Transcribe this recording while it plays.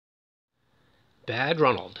Bad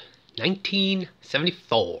Ronald,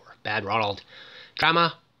 1974. Bad Ronald,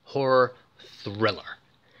 drama, horror, thriller.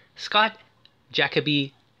 Scott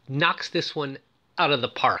Jacoby knocks this one out of the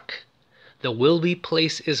park. The Wilby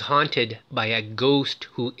place is haunted by a ghost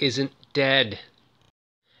who isn't dead.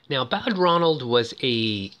 Now, Bad Ronald was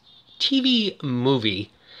a TV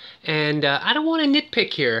movie, and I don't want to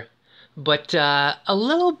nitpick here, but a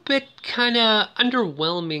little bit kind of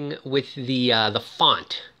underwhelming with the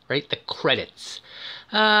font, right? The credits.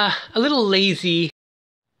 A little lazy.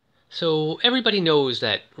 So everybody knows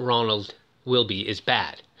that Ronald Wilby is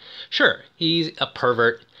bad. Sure, he's a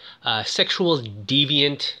pervert, sexual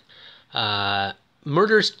deviant,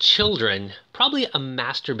 murders children, probably a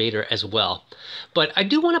masturbator as well. But I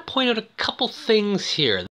do want to point out a couple things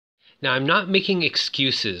here. Now, I'm not making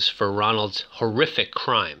excuses for Ronald's horrific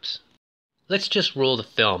crimes. Let's just roll the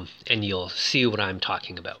film and you'll see what I'm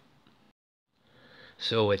talking about.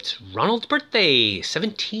 So it's Ronald's birthday,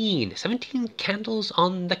 17 candles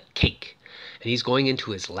on the cake, and he's going into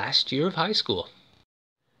his last year of high school.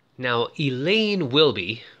 Now, Elaine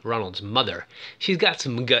Wilby, Ronald's mother, she's got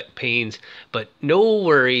some gut pains, but no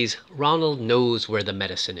worries, Ronald knows where the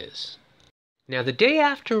medicine is. Now, the day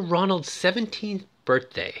after Ronald's 17th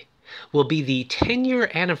birthday will be the 10-year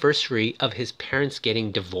anniversary of his parents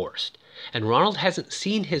getting divorced, and Ronald hasn't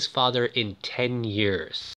seen his father in 10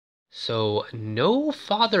 years. So, no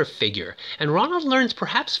father figure, and Ronald learns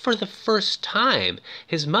perhaps for the first time,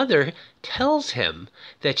 his mother tells him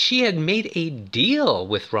that she had made a deal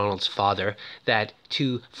with Ronald's father that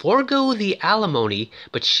to forego the alimony,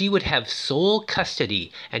 but she would have sole custody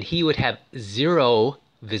and he would have 0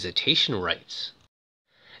 visitation rights.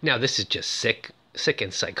 Now, this is just sick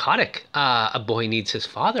and psychotic. A boy needs his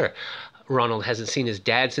father. Ronald hasn't seen his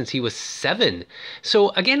dad since he was 7.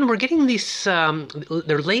 So again, we're getting these,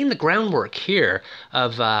 they're laying the groundwork here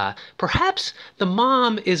of perhaps the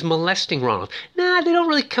mom is molesting Ronald. Nah, they don't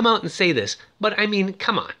really come out and say this, but I mean,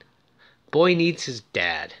 come on. Boy needs his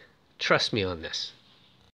dad. Trust me on this.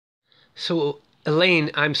 So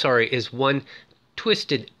Elaine, I'm sorry, is one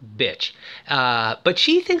twisted bitch. But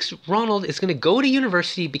she thinks Ronald is going to go to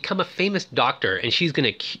university, become a famous doctor, and he's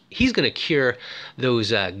going to cure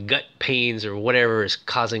those gut pains or whatever is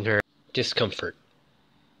causing her discomfort.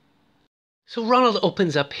 So Ronald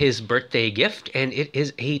opens up his birthday gift, and it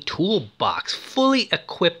is a toolbox, fully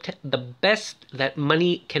equipped, the best that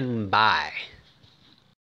money can buy.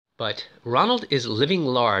 But Ronald is living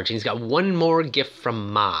large, and he's got one more gift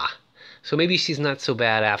from Ma. So maybe she's not so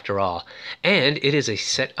bad after all. And it is a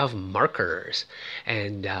set of markers.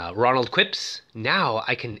 And Ronald quips, now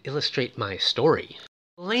I can illustrate my story.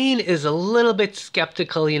 Elaine is a little bit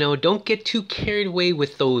skeptical, don't get too carried away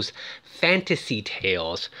with those fantasy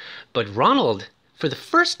tales. But Ronald, for the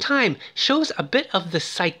first time, shows a bit of the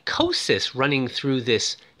psychosis running through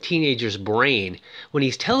this teenager's brain when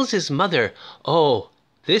he tells his mother, oh,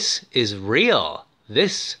 this is real.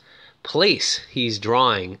 This place he's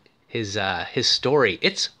drawing, his story,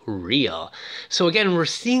 it's real. So again, we're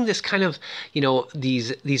seeing this kind of,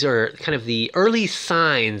 these are kind of the early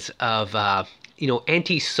signs of,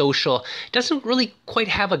 antisocial, doesn't really quite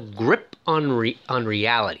have a grip on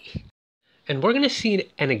reality. And we're going to see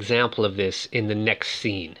an example of this in the next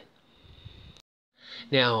scene.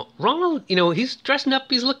 Now, Ronald, he's dressing up,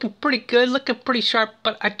 he's looking pretty good, looking pretty sharp,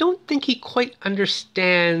 but I don't think he quite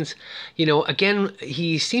understands, again,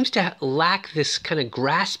 he seems to lack this kind of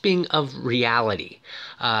grasping of reality.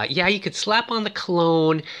 Yeah, you could slap on the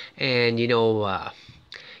cologne and,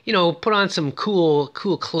 put on some cool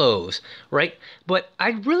clothes, right? But I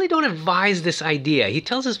really don't advise this idea. He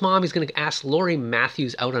tells his mom he's going to ask Laurie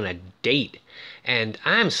Matthews out on a date. And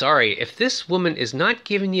I'm sorry, if this woman is not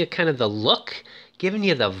giving you kind of the look, giving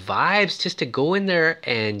you the vibes just to go in there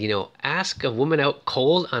and, ask a woman out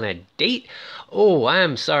cold on a date, oh,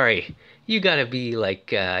 I'm sorry. You gotta be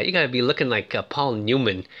like, you gotta be looking like Paul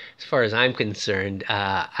Newman, as far as I'm concerned.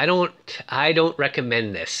 I don't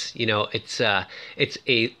recommend this. It's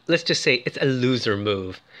let's just say it's a loser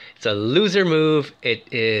move. It's a loser move. It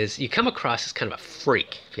is, you come across as kind of a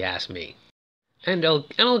freak, if you ask me. And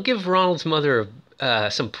I'll give Ronald's mother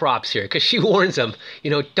some props here, because she warns him,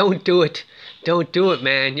 don't do it. Don't do it,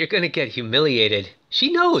 man. You're going to get humiliated.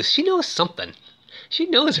 She knows something. She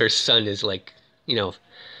knows her son is like,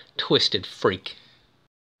 twisted freak.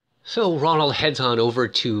 So Ronald heads on over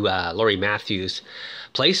to Laurie Matthews'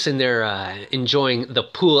 place, and they're enjoying the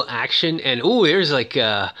pool action. And ooh, there's like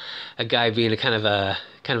a guy being a kind of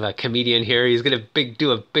a comedian here. He's gonna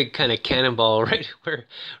do a big kind of cannonball right where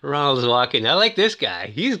Ronald's walking. I like this guy.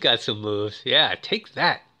 He's got some moves. Yeah, take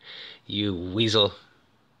that, you weasel.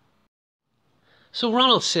 So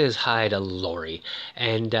Ronald says hi to Lori,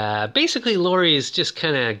 and basically Lori is just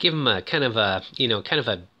kind of give him a kind of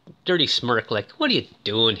a dirty smirk, like, "What are you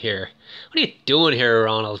doing here? What are you doing here,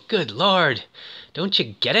 Ronald? Good Lord, don't you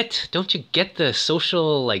get it? Don't you get the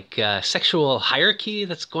social, sexual hierarchy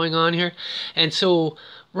that's going on here?" And so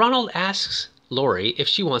Ronald asks Lori if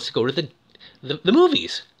she wants to go to the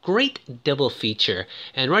movies. Great double feature.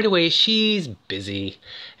 And right away, she's busy.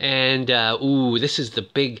 And, this is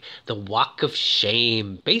the walk of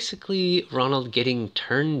shame. Basically, Ronald getting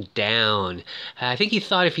turned down. I think he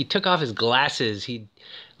thought if he took off his glasses, he'd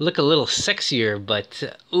look a little sexier. But,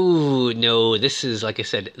 no, this is, like I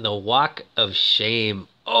said, the walk of shame.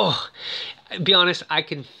 Oh, be honest, I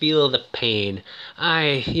can feel the pain.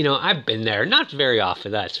 I've been there. Not very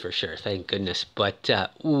often, that's for sure, thank goodness. But,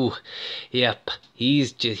 yep,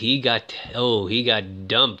 he got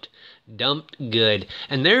dumped. Dumped good.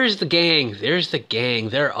 And there's the gang.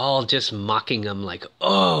 They're all just mocking him like,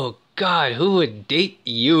 "Oh, God, who would date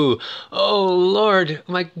you? Oh, Lord,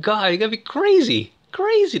 my God, you gotta be crazy.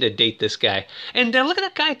 Crazy to date this guy." And look at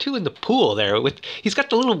that guy too in the pool there. He's got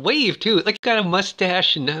the little wave too. Like got a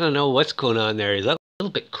mustache, and I don't know what's going on there. He's a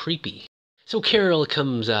little bit creepy. So Carol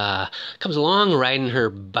comes along riding her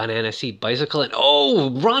banana seat bicycle,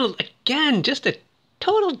 and Ronald again, just a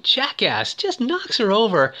total jackass, just knocks her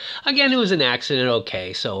over. Again, it was an accident.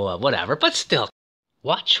 Okay, so whatever. But still,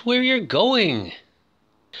 watch where you're going.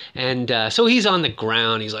 And so he's on the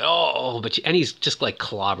ground. He's like, and he's just like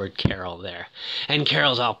clobbered Carol there. And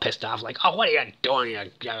Carol's all pissed off, like, "Oh, what are you doing?"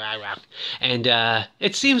 And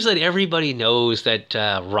it seems that everybody knows that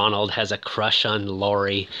Ronald has a crush on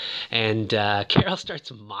Lori. And Carol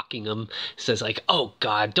starts mocking him, says like, "Oh,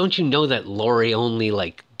 God, don't you know that Lori only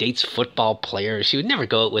dates football players? She would never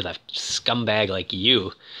go out with a scumbag like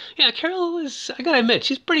you." Yeah, Carol is, I gotta admit,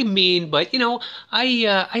 she's pretty mean, but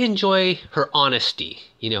I enjoy her honesty.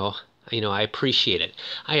 I appreciate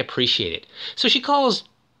it. So she calls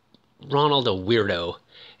Ronald a weirdo,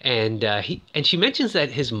 and she mentions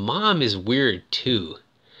that his mom is weird too.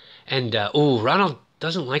 And Ronald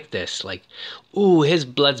doesn't like this. Like, his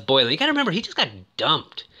blood's boiling. You gotta remember, he just got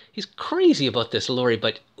dumped. He's crazy about this Lori,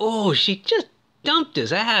 but she just dumped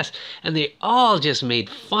his ass, and they all just made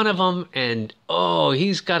fun of him. And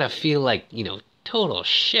he's gotta feel like total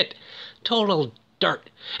shit, total dirt.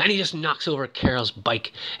 And he just knocks over Carol's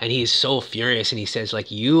bike, and he's so furious, and he says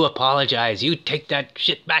like, "You apologize, you take that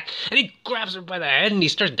shit back." And he grabs her by the head, and he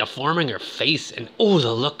starts deforming her face. And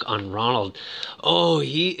the look on Ronald.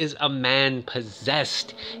 He is a man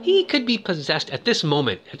possessed. He could be possessed at this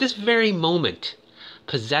very moment,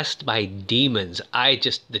 possessed by demons.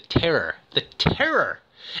 The terror.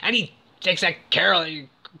 And he takes that Carol, and he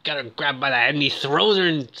got her grabbed by the head, and he throws her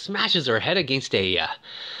and smashes her head against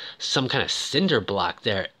some kind of cinder block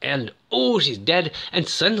there, and she's dead. And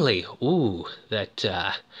suddenly,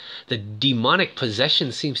 the demonic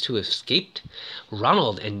possession seems to have escaped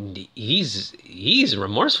Ronald, and he's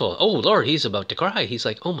remorseful. Oh Lord, he's about to cry. He's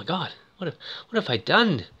like, "Oh my God, what have I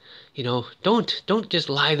done? Don't just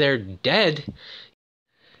lie there dead."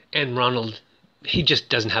 And Ronald, he just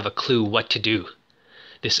doesn't have a clue what to do.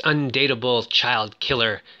 This undateable child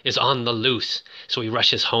killer is on the loose, so he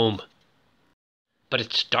rushes home. But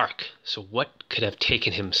it's dark, so what could have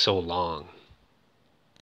taken him so long?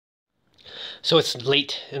 So it's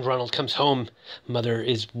late, and Ronald comes home. Mother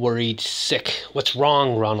is worried, sick. "What's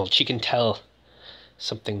wrong, Ronald?" She can tell.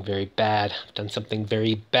 "Something very bad. I've done something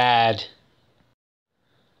very bad."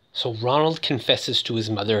 So Ronald confesses to his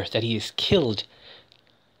mother that he has killed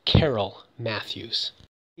Carol Matthews.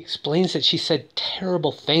 He explains that she said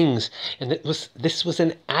terrible things, and that this was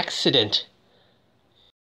an accident.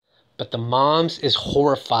 But the moms is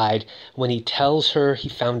horrified when he tells her he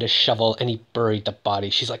found a shovel and he buried the body.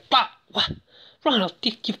 She's like, "What? Ronald,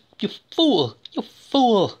 you fool, you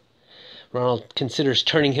fool." Ronald considers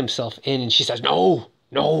turning himself in, and she says, "No.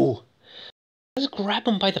 Just grab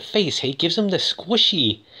him by the face. He gives him the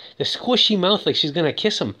squishy mouth, like she's gonna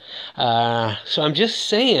kiss him. So I'm just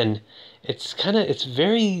saying, it's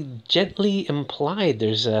very gently implied.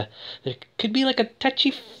 There could be like a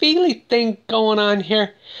touchy-feely thing going on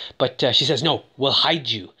here. But she says, "No, we'll hide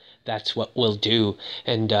you. That's what we'll do."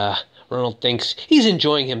 And Ronald thinks he's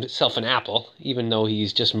enjoying himself an apple, even though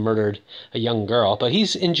he's just murdered a young girl. But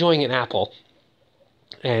he's enjoying an apple.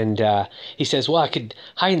 And he says, "Well, I could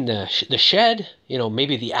hide in the shed,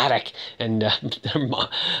 maybe the attic." And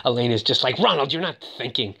Elaine is just like, "Ronald, you're not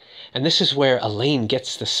thinking." And this is where Elaine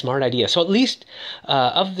gets the smart idea. So at least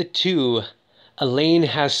of the two, Elaine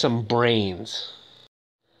has some brains.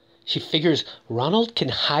 She figures Ronald can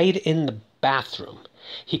hide in the bathroom.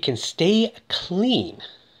 He can stay clean.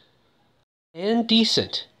 and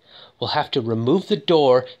decent. We'll have to remove the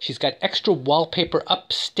door. She's got extra wallpaper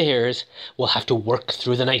upstairs. We'll have to work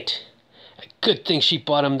through the night. Good thing she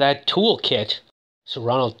bought him that toolkit. So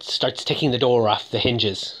Ronald starts taking the door off the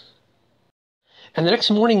hinges. And the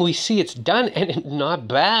next morning we see it's done, and not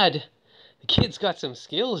bad. The kid's got some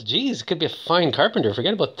skills. Geez, could be a fine carpenter.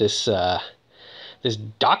 Forget about this this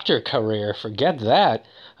doctor career. Forget that.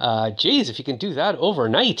 Geez, if you can do that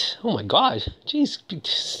overnight. Oh my God. Geez,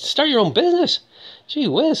 start your own business. Gee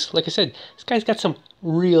whiz. Like I said, this guy's got some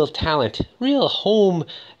real talent. Real home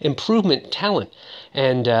improvement talent.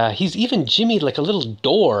 And he's even jimmied like a little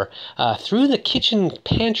door through the kitchen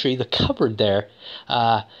pantry, the cupboard there.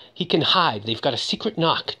 He can hide. They've got a secret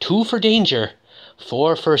knock. 2 for danger,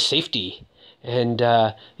 4 for safety. And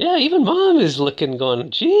yeah, even Mom is looking,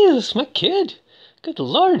 going, geez, my kid. Good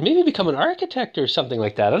Lord, maybe become an architect or something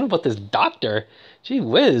like that. I don't know about this doctor. Gee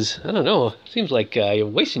whiz, I don't know. Seems like you're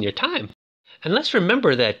wasting your time. And let's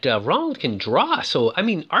remember that Ronald can draw, so, I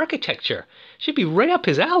mean, architecture should be right up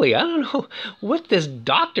his alley. I don't know what this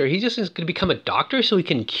doctor, he just is going to become a doctor so he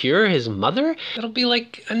can cure his mother? That'll be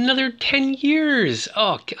like another 10 years.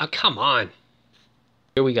 Oh, come on.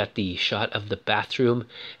 Here we got the shot of the bathroom,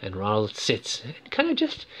 and Ronald sits and kind of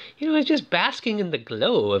just, just basking in the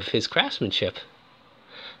glow of his craftsmanship.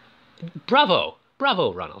 Bravo,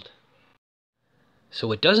 bravo, Ronald.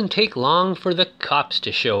 So it doesn't take long for the cops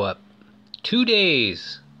to show up. 2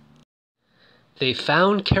 days. They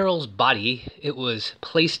found Carol's body. It was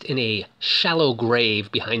placed in a shallow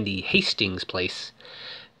grave behind the Hastings place.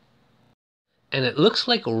 And it looks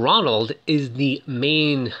like Ronald is the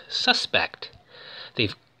main suspect.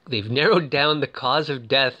 They've narrowed down the cause of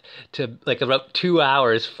death to like about 2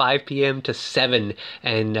 hours, 5 p.m. to 7,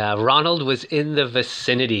 and Ronald was in the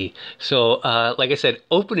vicinity. So, like I said,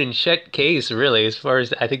 open and shut case, really, as far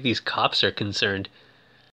as I think these cops are concerned.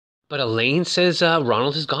 But Elaine says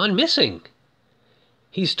Ronald has gone missing.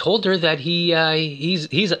 He's told her that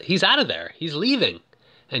he's out of there. He's leaving,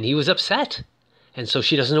 and he was upset, and so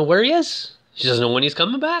she doesn't know where he is. She doesn't know when he's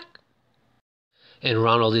coming back. And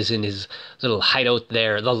Ronald is in his little hideout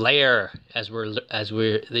there, the lair, as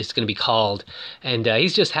it's going to be called. And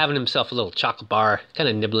he's just having himself a little chocolate bar, kind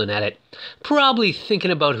of nibbling at it. Probably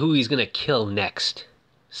thinking about who he's going to kill next.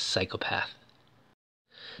 Psychopath.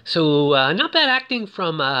 So not bad acting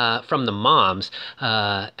from the moms.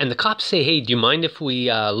 And the cops say, hey, do you mind if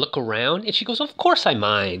we look around? And she goes, of course I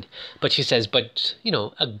mind. But she says, but,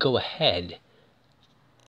 go ahead.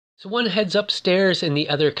 So one heads upstairs and the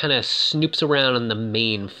other kind of snoops around on the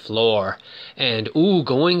main floor. And,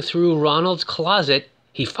 going through Ronald's closet,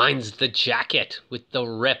 he finds the jacket with the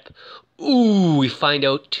rip. We find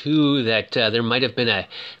out, too, that there might have been a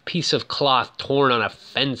piece of cloth torn on a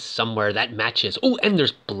fence somewhere that matches. And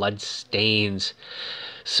there's blood stains.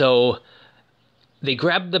 So they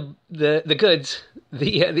grab the goods,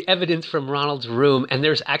 the evidence from Ronald's room, and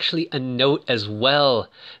there's actually a note as well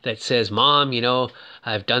that says, Mom,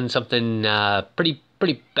 I've done something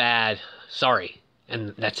pretty bad. Sorry.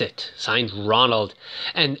 And that's it. Signed, Ronald.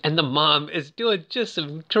 And the mom is doing just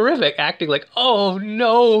some terrific acting, like, oh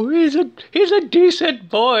no, he's a decent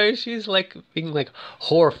boy. She's like being like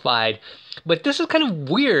horrified. But this is kind of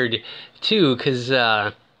weird too, because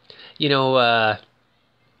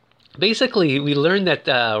basically, we learned that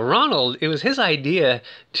Ronald, it was his idea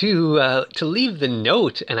to leave the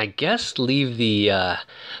note, and I guess leave the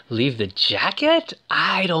jacket.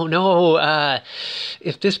 I don't know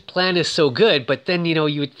if this plan is so good, but then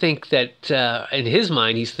you would think that in his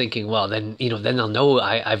mind he's thinking, well, then then they'll know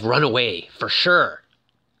I've run away for sure.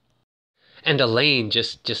 And Elaine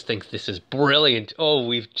just thinks this is brilliant. Oh,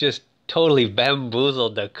 we've just totally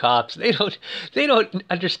bamboozled the cops. They don't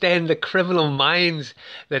understand the criminal minds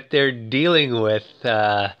that they're dealing with.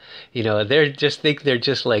 They're just like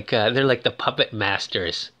they're like the puppet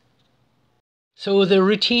masters. So the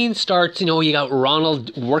routine starts, you got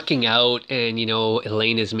Ronald working out, and,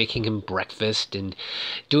 Elaine is making him breakfast and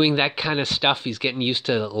doing that kind of stuff. He's getting used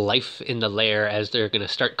to life in the lair, as they're going to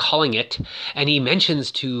start calling it. And he mentions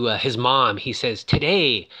to his mom, he says,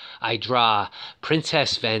 today I draw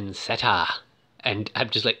Princess Vansetta. And I'm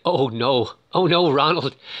just like, oh no,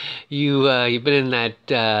 Ronald, you've been in that,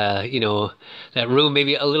 that room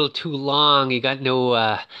maybe a little too long. You got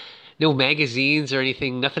no no magazines or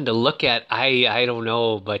anything, nothing to look at. I don't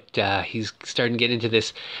know, but he's starting to get into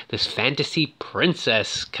this fantasy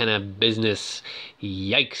princess kind of business.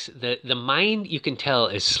 Yikes. The mind, you can tell,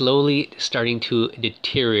 is slowly starting to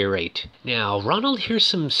deteriorate. Now, Ronald hears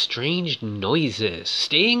some strange noises,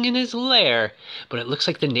 staying in his lair, but it looks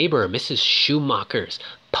like the neighbor, Mrs. Schumacher's,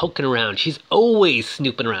 poking around. She's always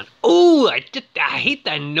snooping around. Oh, I hate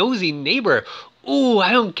that nosy neighbor. Ooh,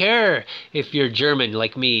 I don't care if you're German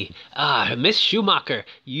like me. Miss Schumacher,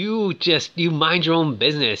 you mind your own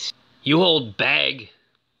business, you old bag.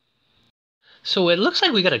 So it looks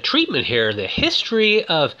like we got a treatment here. The history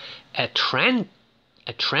of Atranta.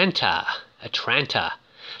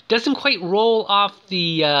 Doesn't quite roll off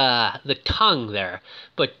the tongue there,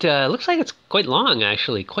 but looks like it's quite long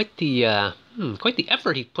actually. Quite the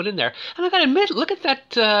effort he put in there. And I gotta admit, look at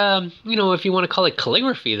that. If you want to call it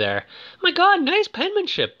calligraphy there. My God, nice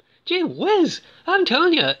penmanship. Gee whiz! I'm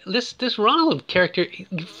telling you, this Ronald character.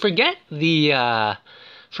 Forget the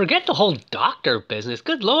whole doctor business.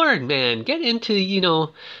 Good Lord, man, get into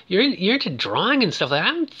you're into drawing and stuff like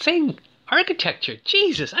that. I'm saying architecture.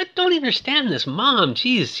 Jesus, I don't understand this mom.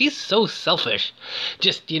 Jeez, she's so selfish.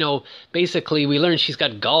 Just, basically we learned she's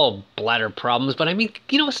got gallbladder problems, but I mean,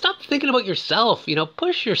 stop thinking about yourself.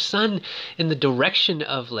 Push your son in the direction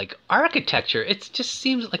of like architecture. It just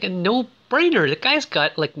seems like a no-brainer. The guy's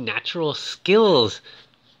got like natural skills.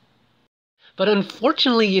 But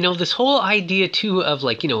unfortunately, this whole idea too of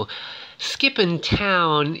like, skipping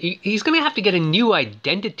town, he's going to have to get a new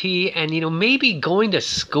identity and, maybe going to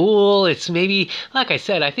school. It's maybe, like I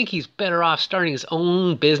said, I think he's better off starting his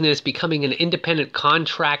own business, becoming an independent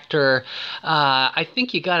contractor. I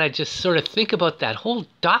think you got to just sort of think about that whole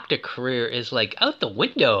doctor career is like out the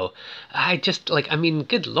window.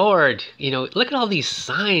 Good Lord, look at all these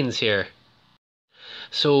signs here.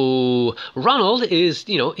 So Ronald is,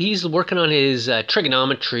 he's working on his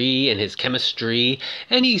trigonometry and his chemistry,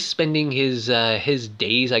 and he's spending his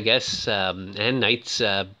days, I guess, and nights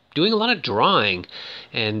doing a lot of drawing.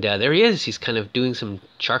 And there he is. He's kind of doing some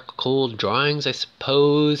charcoal drawings, I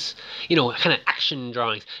suppose. Kind of action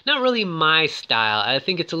drawings. Not really my style. I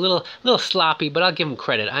think it's a little sloppy, but I'll give him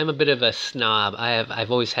credit. I'm a bit of a snob.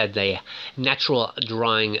 I've always had the natural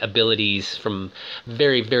drawing abilities from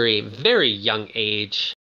very, very, very young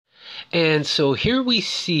age. And so here we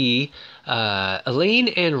see Elaine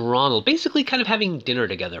and Ronald basically kind of having dinner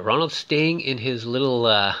together. Ronald staying in his little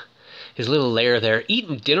lair there,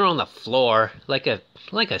 eating dinner on the floor like a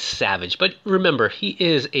savage. But remember, he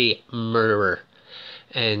is a murderer,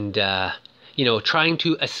 and trying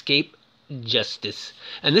to escape justice.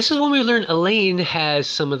 And this is when we learn Elaine has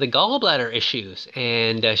some of the gallbladder issues,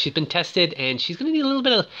 and she's been tested, and she's going to need a little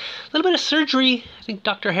bit of surgery. I think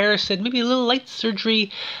Dr. Harris said maybe a little light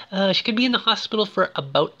surgery. She could be in the hospital for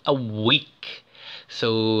about a week.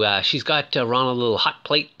 So she's got Ronald a little hot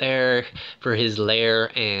plate there for his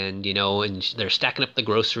lair, and and they're stacking up the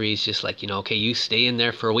groceries, just like, okay, you stay in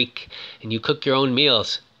there for a week and you cook your own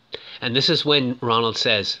meals. And this is when Ronald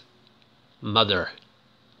says, "Mother,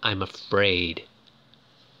 I'm afraid."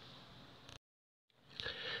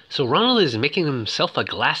 So Ronald is making himself a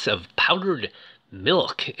glass of powdered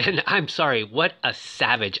milk, and I'm sorry, what a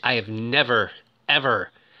savage. I have never,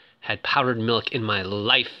 ever had powdered milk in my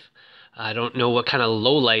life. I don't know what kind of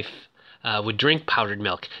lowlife would drink powdered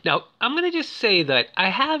milk. Now, I'm going to just say that I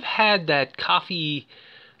have had that coffee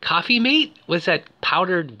mate. Was that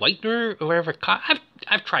powdered whitener or whatever?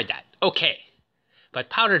 I've tried that. Okay. But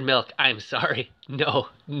powdered milk, I'm sorry. No.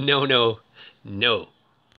 And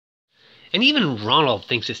even Ronald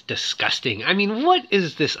thinks it's disgusting. I mean, what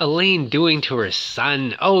is this Elaine doing to her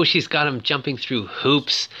son? Oh, she's got him jumping through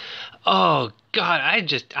hoops. Oh, God,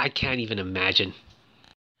 I can't even imagine.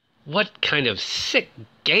 What kind of sick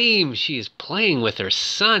game she is playing with her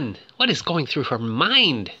son? What is going through her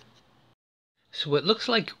mind? So it looks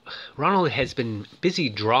like Ronald has been busy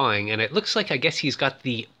drawing, and it looks like, I guess, he's got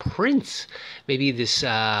the prince, maybe this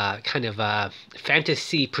kind of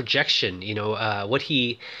fantasy projection, what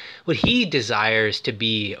he desires to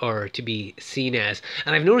be or to be seen as.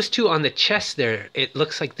 And I've noticed too on the chest there, it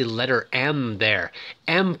looks like the letter M there.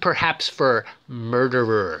 M perhaps for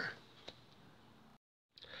murderer.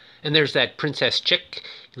 And there's that princess chick.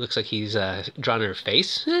 It looks like he's drawn her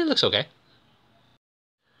face. It looks okay.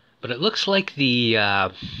 But it looks like the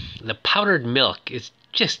powdered milk is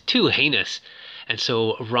just too heinous. And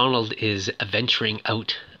so Ronald is venturing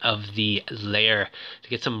out of the lair to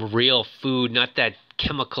get some real food, not that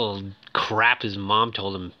chemical crap his mom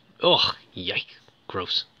told him. Ugh, yikes,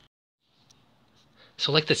 gross.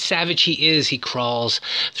 So like the savage he is, he crawls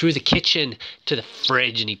through the kitchen to the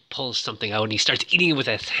fridge and he pulls something out and he starts eating it with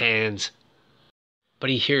his hands. But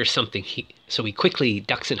he hears something, so he quickly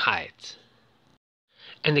ducks and hides.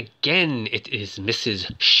 And again, it is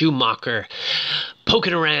Mrs. Schumacher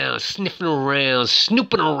poking around, sniffing around,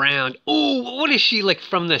 snooping around. Oh, what is she, like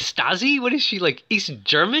from the Stasi? What is she, like East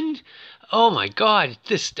German? Oh my God,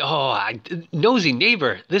 nosy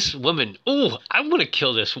neighbor, this woman. Oh, I want to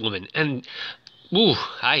kill this woman. And,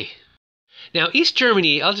 hi. Now, East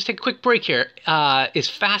Germany, I'll just take a quick break here, is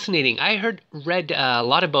fascinating. I read a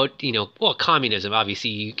lot about, communism. Obviously,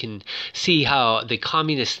 you can see how the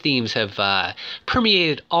communist themes have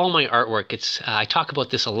permeated all my artwork. I talk about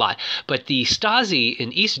this a lot. But the Stasi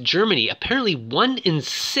in East Germany, apparently 1 in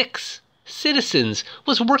 6 citizens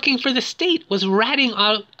was working for the state, was ratting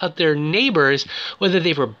out of their neighbors, whether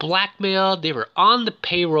they were blackmailed, they were on the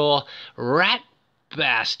payroll, rat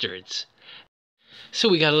bastards. So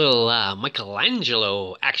we got a little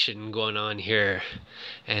Michelangelo action going on here,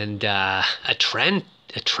 and Atranta.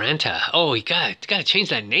 Oh, you gotta change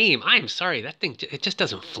that name. I'm sorry, that thing it just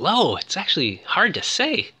doesn't flow. It's actually hard to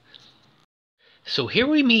say. So here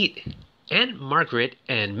we meet Aunt Margaret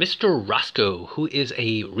and Mr. Roscoe, who is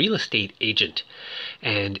a real estate agent,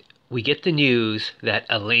 and we get the news that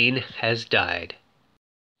Elaine has died.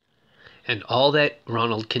 And all that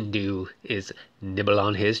Ronald can do is nibble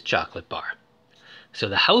on his chocolate bar. So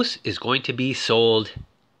the house is going to be sold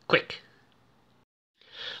quick.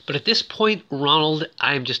 But at this point, Ronald,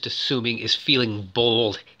 I'm just assuming, is feeling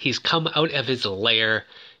bold. He's come out of his lair.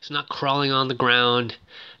 He's not crawling on the ground,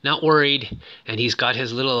 not worried. And he's got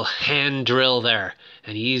his little hand drill there.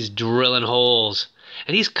 And he's drilling holes.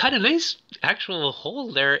 And he's cut a nice actual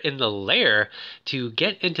hole there in the lair to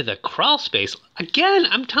get into the crawl space. Again,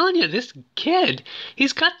 I'm telling you, this kid,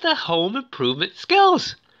 he's got the home improvement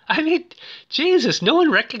skills. I mean, Jesus, no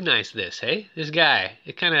one recognized this, hey? This guy,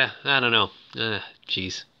 it kind of, I don't know,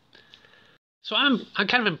 jeez. So I'm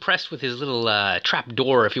kind of impressed with his little trap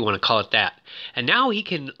door, if you want to call it that. And now he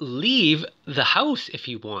can leave the house if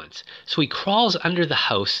he wants. So he crawls under the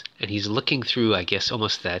house, and he's looking through, I guess,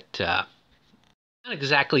 almost that, not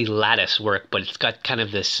exactly lattice work, but it's got kind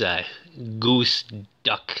of this goose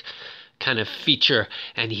duck kind of feature,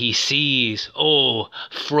 and he sees,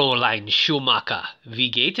 Fräulein Schumacher,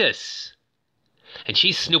 wie geht es? And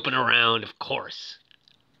she's snooping around, of course.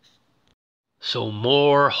 So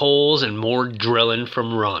more holes and more drilling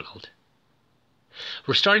from Ronald.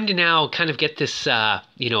 We're starting to now kind of get this,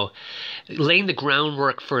 laying the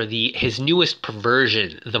groundwork for his newest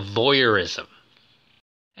perversion, the voyeurism.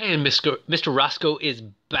 And Mr. Roscoe is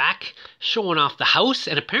back showing off the house,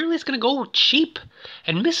 and apparently it's going to go cheap.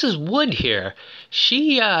 And Mrs. Wood here,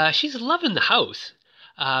 she's loving the house,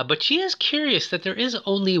 but she is curious that there is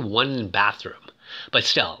only 1 bathroom, but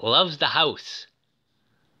still loves the house.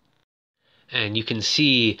 And you can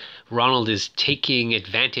see Ronald is taking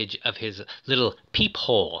advantage of his little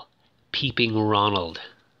peephole, peeping Ronald.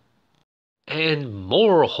 And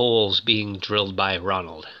more holes being drilled by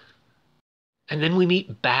Ronald. And then we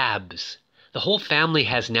meet Babs. The whole family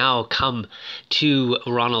has now come to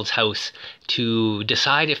Ronald's house to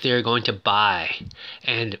decide if they're going to buy.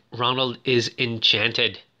 And Ronald is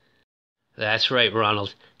enchanted. That's right,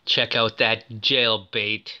 Ronald. Check out that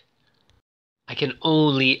jailbait. I can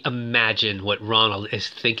only imagine what Ronald is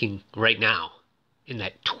thinking right now. In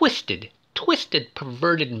that twisted,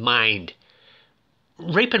 perverted mind.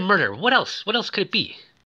 Rape and murder. What else? What else could it be?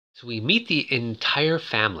 So we meet the entire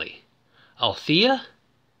family. Althea,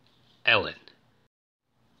 Ellen,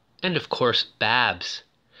 and of course Babs.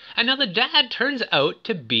 And now the dad turns out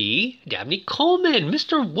to be Dabney Coleman,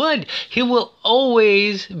 Mr. Wood. He will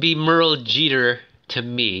always be Merle Jeter to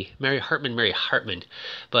me. Mary Hartman.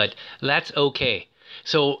 But that's okay.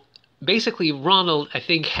 So basically Ronald, I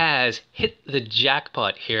think, has hit the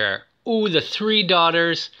jackpot here. Ooh, the 3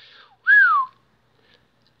 daughters.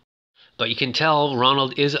 But you can tell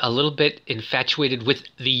Ronald is a little bit infatuated with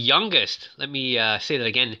the youngest. Let me say that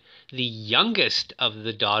again. The youngest of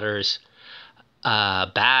the daughters,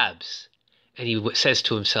 Babs. And he says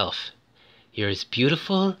to himself, "You're as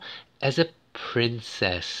beautiful as a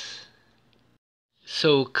princess."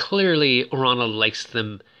 So clearly Ronald likes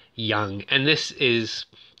them young. And this is,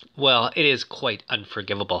 well, it is quite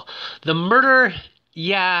unforgivable. The murder,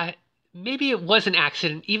 yeah, maybe it was an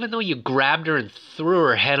accident, even though you grabbed her and threw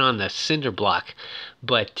her head on the cinder block.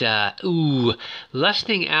 But,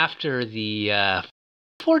 lusting after the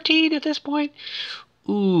 14 at this point?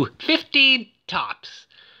 15 tops.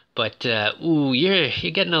 But,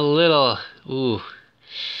 you're getting a little,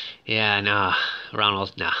 yeah, nah,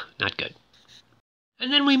 Ronald, nah, not good.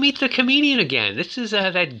 And then we meet the comedian again. This is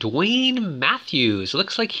that Dwayne Matthews.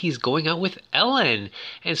 Looks like he's going out with Ellen.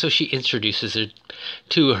 And so she introduces her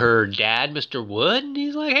to her dad, Mr. Wood. And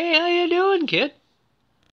he's like, hey, how you doing, kid?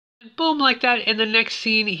 And boom, like that. In the next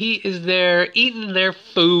scene, he is there eating their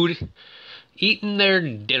food, eating their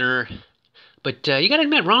dinner. But you gotta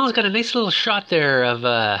admit, Ronald's got a nice little shot there of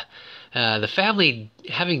the family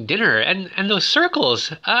having dinner. And those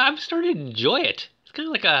circles, I'm starting to enjoy it. It's kind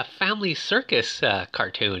of like a family circus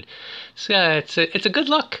cartoon. So it's a good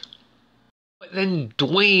look. But then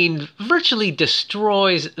Dwayne virtually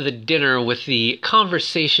destroys the dinner with the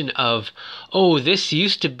conversation of, oh, this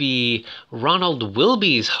used to be Ronald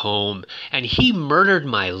Wilby's home, and he murdered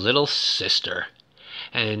my little sister.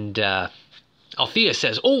 And Althea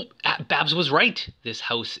says, oh, Babs was right. This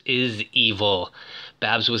house is evil.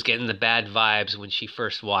 Babs was getting the bad vibes when she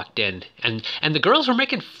first walked in. And the girls were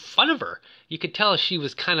making fun of her. You could tell she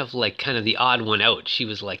was kind of the odd one out. She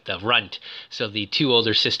was like the runt. So the two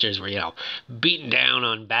older sisters were, beating down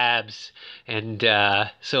on Babs. And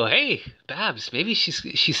so, hey, Babs, maybe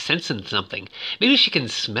she's sensing something. Maybe she can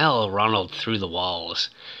smell Ronald through the walls.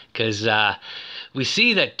 Because we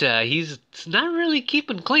see that he's not really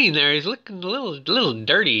keeping clean there. He's looking a little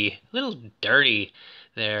dirty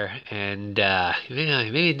there. And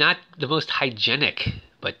maybe not the most hygienic.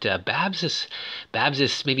 But Babs is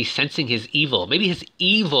maybe sensing his evil. Maybe his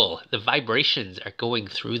evil, the vibrations are going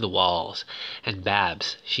through the walls. And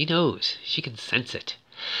Babs, she knows. She can sense it.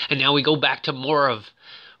 And now we go back to more of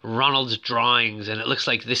Ronald's drawings, and it looks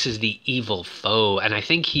like this is the evil foe. And I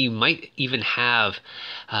think he might even have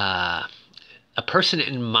a person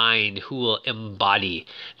in mind who will embody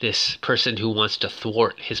this person who wants to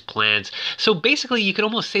thwart his plans. So basically, you could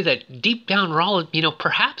almost say that deep down, Ronald,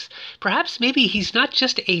 perhaps maybe he's not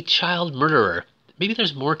just a child murderer. Maybe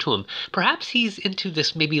there's more to him. Perhaps he's into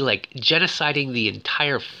this, maybe like genociding the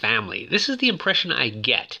entire family. This is the impression I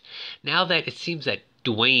get now that it seems that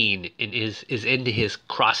Dwayne is into his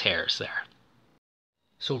crosshairs there.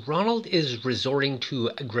 So Ronald is resorting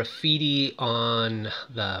to graffiti on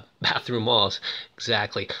the bathroom walls.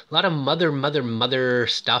 Exactly. A lot of mother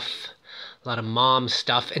stuff. A lot of mom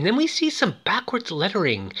stuff. And then we see some backwards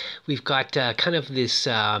lettering. We've got kind of this...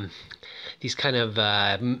 these kind of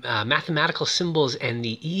mathematical symbols, and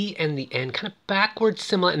the E and the N kind of backwards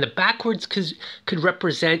symbol, and the backwards could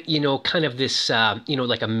represent, kind of this,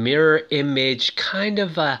 like a mirror image, kind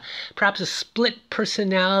of perhaps a split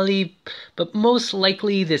personality, but most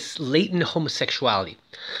likely this latent homosexuality.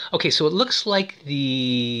 Okay, so it looks like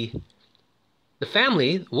the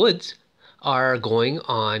family, Woods, are going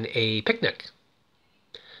on a picnic.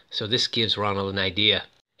 So this gives Ronald an idea.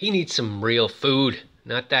 He needs some real food,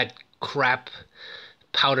 not that crap,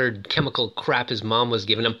 powdered chemical crap his mom was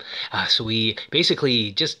giving him. So he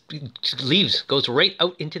basically just leaves, goes right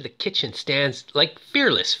out into the kitchen, stands like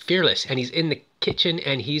fearless, and he's in the kitchen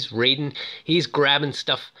and he's raiding, he's grabbing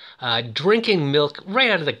stuff, drinking milk right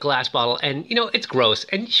out of the glass bottle. And it's gross,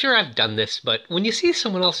 and sure, I've done this, but when you see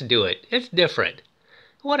someone else do it, it's different.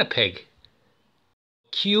 What a pig.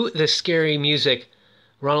 Cue the scary music.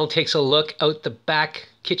 Ronald takes a look out the back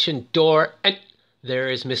kitchen door, and there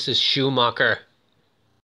is Mrs. Schumacher.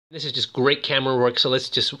 This is just great camera work, so let's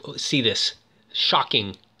just see this.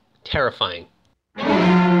 Shocking, terrifying.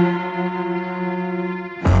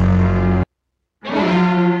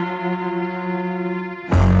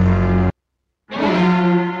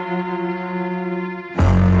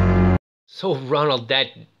 So Ronald, that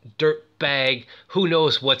dirtbag, who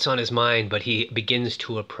knows what's on his mind, but he begins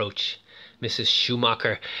to approach Mrs.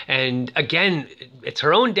 Schumacher. And again, it's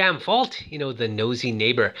her own damn fault, the nosy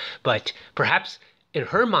neighbor. But perhaps in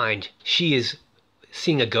her mind, she is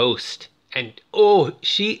seeing a ghost. And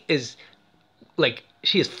she is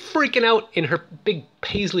freaking out in her big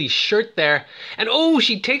paisley shirt there. And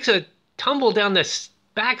she takes a tumble down the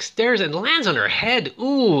back stairs and lands on her head.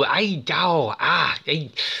 Probably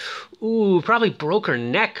broke her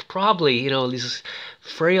neck, probably, these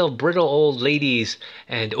frail, brittle old ladies.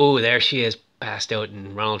 And there she is, passed out,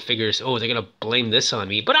 and Ronald figures, they're going to blame this on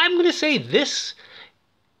me. But I'm going to say this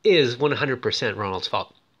is 100% Ronald's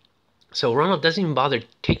fault. So Ronald doesn't even bother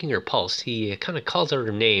taking her pulse. He kind of calls out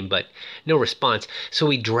her name, but no response. So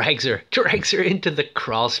he drags her into the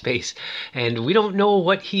crawl space. And we don't know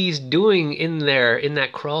what he's doing in there, in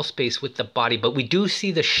that crawl space with the body, but we do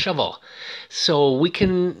see the shovel. So we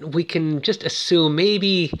can just assume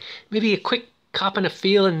maybe a quick cop and a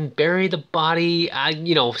feel and bury the body,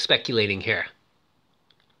 speculating here.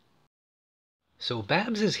 So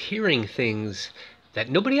Babs is hearing things that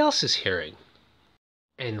nobody else is hearing.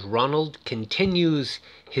 And Ronald continues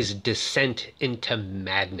his descent into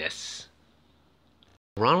madness.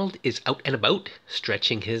 Ronald is out and about,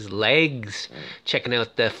 stretching his legs, checking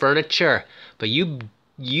out the furniture. But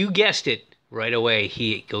you guessed it, right away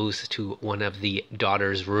he goes to one of the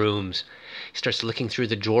daughter's rooms. He starts looking through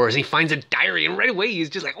the drawers and he finds a diary, and right away he's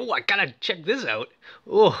just like, oh, I gotta check this out.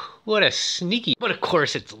 Oh, what a sneaky. But of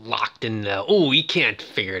course it's locked and he can't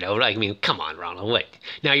figure it out. I mean, come on, Ronald, what?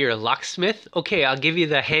 Now you're a locksmith? Okay, I'll give you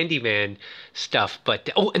the handyman stuff, but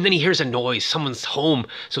and then he hears a noise. Someone's home,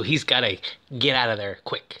 so he's gotta get out of there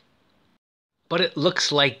quick. But it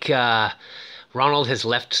looks like Ronald has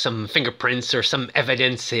left some fingerprints or some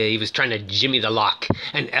evidence. He was trying to jimmy the lock,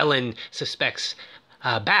 and Ellen suspects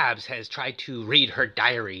Babs has tried to read her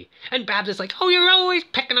diary. And Babs is like, oh, you're always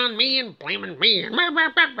picking on me and blaming me.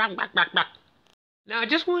 Now, I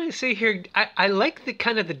just want to say here, I like the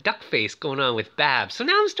kind of the duck face going on with Babs. So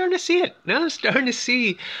now I'm starting to see it. Now I'm starting to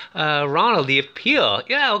see Ronald, the appeal.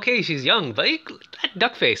 Yeah, okay, she's young, but that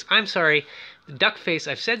duck face, I'm sorry. The duck face,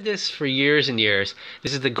 I've said this for years and years.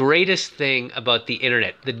 This is the greatest thing about the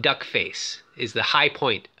internet. The duck face is the high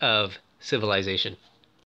point of civilization.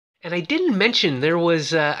 And I didn't mention there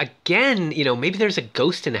was, again, maybe there's a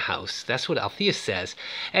ghost in the house. That's what Althea says.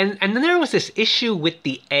 And then there was this issue with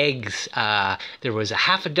the eggs. There was a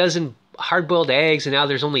half a dozen hard-boiled eggs, and now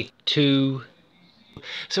there's only 2.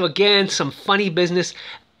 So again, some funny business.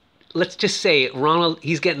 Let's just say Ronald,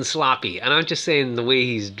 he's getting sloppy. And I'm just saying the way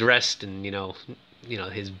he's dressed and,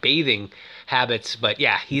 his bathing habits. But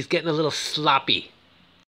yeah, he's getting a little sloppy.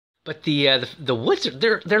 But the woods,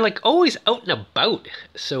 they're like always out and about,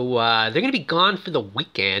 so they're gonna be gone for the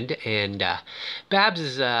weekend. And Babs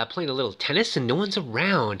is playing a little tennis, and no one's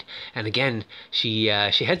around. And again, she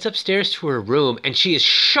heads upstairs to her room, and she is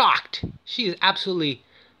shocked. She is absolutely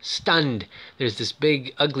stunned. There's this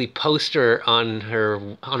big ugly poster on her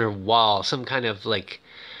wall, some kind of like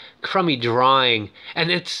crummy drawing,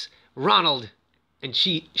 and it's Ronald, and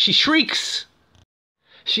she shrieks.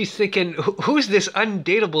 She's thinking, who's this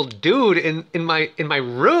undateable dude in my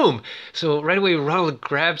room? So right away, Ronald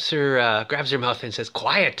grabs her mouth and says,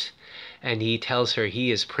 "Quiet!" And he tells her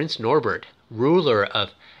he is Prince Norbert, ruler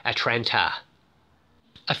of Atlanta.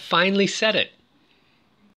 I finally said it.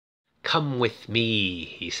 Come with me,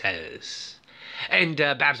 he says. And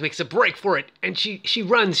Babs makes a break for it, and she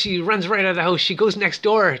runs right out of the house. She goes next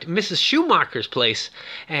door to Mrs. Schumacher's place,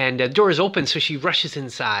 and the door is open, so she rushes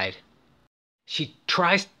inside. She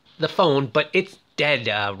tries the phone, but it's dead.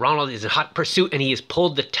 Ronald is in hot pursuit, and he has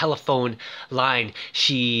pulled the telephone line.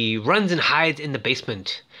 She runs and hides in the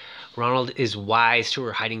basement. Ronald is wise to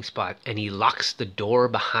her hiding spot, and he locks the door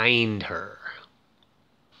behind her.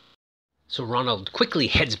 So Ronald quickly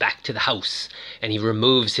heads back to the house, and he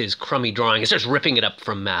removes his crummy drawing and starts ripping it up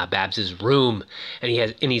from Babs's room. And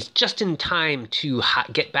he's just in time to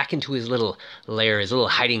get back into his little lair, his little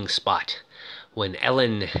hiding spot, when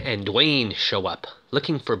Ellen and Dwayne show up,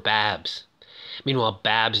 looking for Babs. Meanwhile,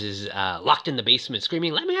 Babs is locked in the basement,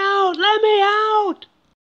 screaming, "Let me out! Let me out!"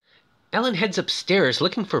 Ellen heads upstairs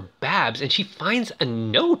looking for Babs, and she finds a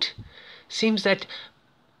note. Seems that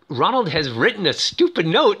Ronald has written a stupid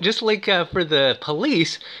note, just like for the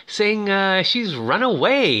police, saying she's run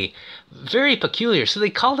away. Very peculiar. So they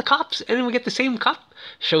call the cops, and then we get the same cop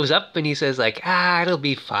shows up, and he says like, it'll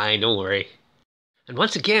be fine, don't worry. And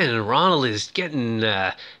once again, Ronald is getting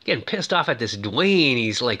pissed off at this Dwayne.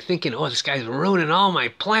 He's like thinking, oh, this guy's ruining all my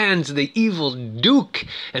plans, the evil Duke.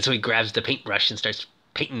 And so he grabs the paintbrush and starts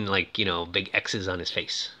painting like, big X's on his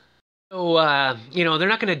face. So, they're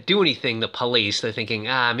not going to do anything, the police. They're thinking,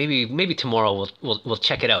 maybe tomorrow we'll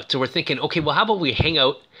check it out. So we're thinking, okay, well, how about we hang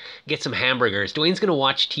out, get some hamburgers. Dwayne's going to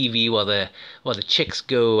watch TV while the chicks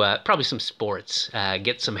go, probably some sports,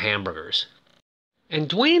 get some hamburgers. And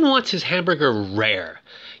Dwayne wants his hamburger rare,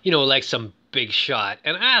 like some big shot.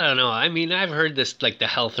 And I don't know, I've heard this, like the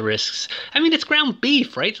health risks. It's ground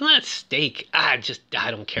beef, right? It's not steak. I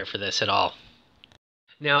don't care for this at all.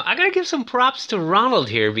 Now, I gotta give some props to Ronald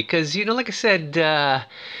here because, like I said,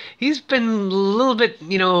 he's been a little bit,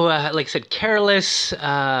 like I said, careless,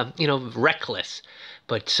 reckless.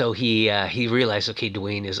 But so he realized, okay,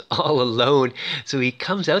 Dwayne is all alone. So he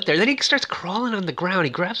comes out there. Then he starts crawling on the ground.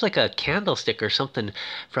 He grabs like a candlestick or something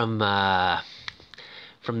from the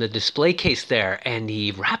display case there, and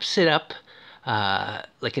he wraps it up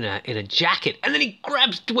like in a jacket. And then he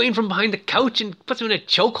grabs Dwayne from behind the couch and puts him in a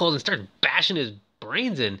chokehold and starts bashing his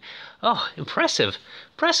brains in. Oh, impressive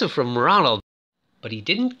from Ronald. But he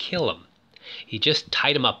didn't kill him. He just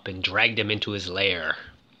tied him up and dragged him into his lair.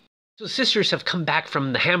 So the sisters have come back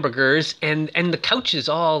from the hamburgers, and the couch is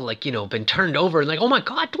all like, been turned over, and like, oh my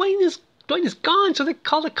God, Dwayne Dwayne is gone. So they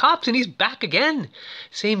call the cops, and he's back again.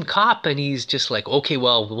 Same cop, and he's just like, okay,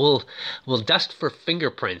 well, we'll dust for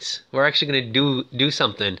fingerprints. We're actually gonna do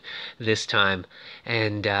something this time.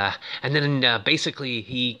 And then basically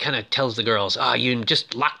he kind of tells the girls, you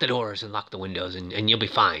just lock the doors and lock the windows, and you'll be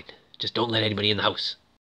fine. Just don't let anybody in the house.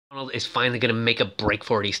 Ronald is finally going to make a break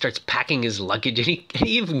for it. He starts packing his luggage, and he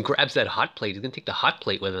even grabs that hot plate. He's going to take the hot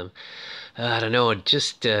plate with him. I don't know, it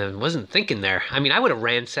just wasn't thinking there. I mean, I would have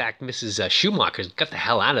ransacked Mrs. Schumacher's, got the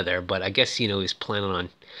hell out of there, but I guess, he's planning on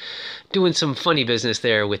doing some funny business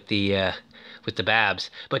there with the Babs.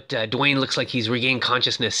 But Dwayne looks like he's regained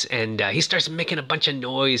consciousness, and he starts making a bunch of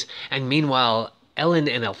noise, and meanwhile, Ellen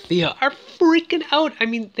and Althea are freaking out. I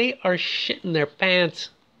mean, they are shitting their pants.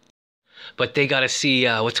 But they got to see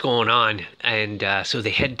what's going on, and so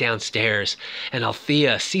they head downstairs, and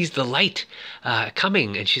Althea sees the light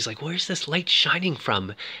coming, and she's like, where's this light shining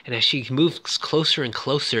from? And as she moves closer and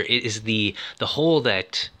closer, it is the hole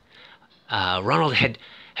that Ronald had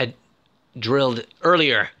drilled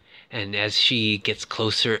earlier. And as she gets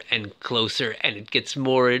closer and closer, and it gets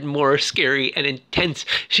more and more scary and intense,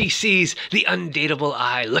 she sees the undateable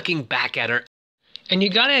eye looking back at her. And you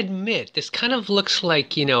gotta admit, this kind of looks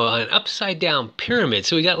like, an upside down pyramid.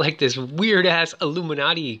 So we got like this weird ass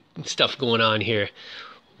Illuminati stuff going on here.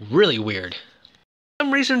 Really weird. For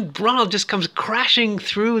some reason, Ronald just comes crashing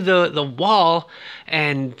through the wall,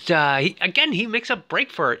 and he makes a break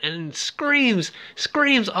for it and screams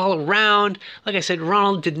all around. Like I said,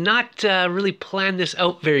 Ronald did not really plan this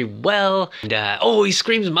out very well. And he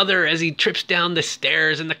screams "mother" as he trips down the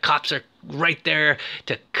stairs, and the cops are right there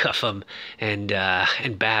to cuff him. And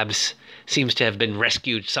Babs seems to have been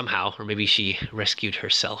rescued somehow, or maybe she rescued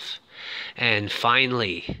herself. And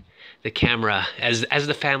finally, the camera, as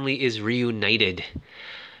the family is reunited,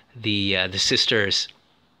 the sisters,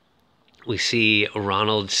 we see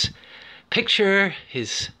Ronald's picture,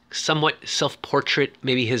 his somewhat self-portrait,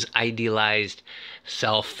 maybe his idealized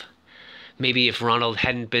self. Maybe if Ronald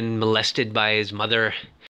hadn't been molested by his mother,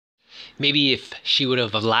 maybe if she would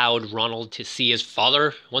have allowed Ronald to see his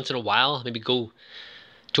father once in a while, maybe go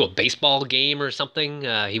to a baseball game or something,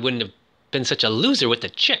 he wouldn't have been such a loser with the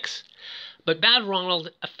chicks. But Bad Ronald,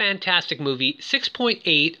 a fantastic movie,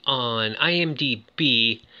 6.8 on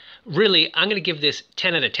IMDb. Really, I'm going to give this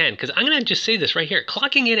 10 out of 10, because I'm going to just say this right here,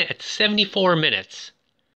 clocking in at 74 minutes.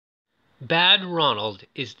 Bad Ronald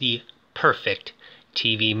is the perfect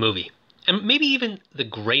TV movie, and maybe even the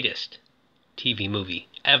greatest TV movie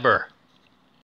ever.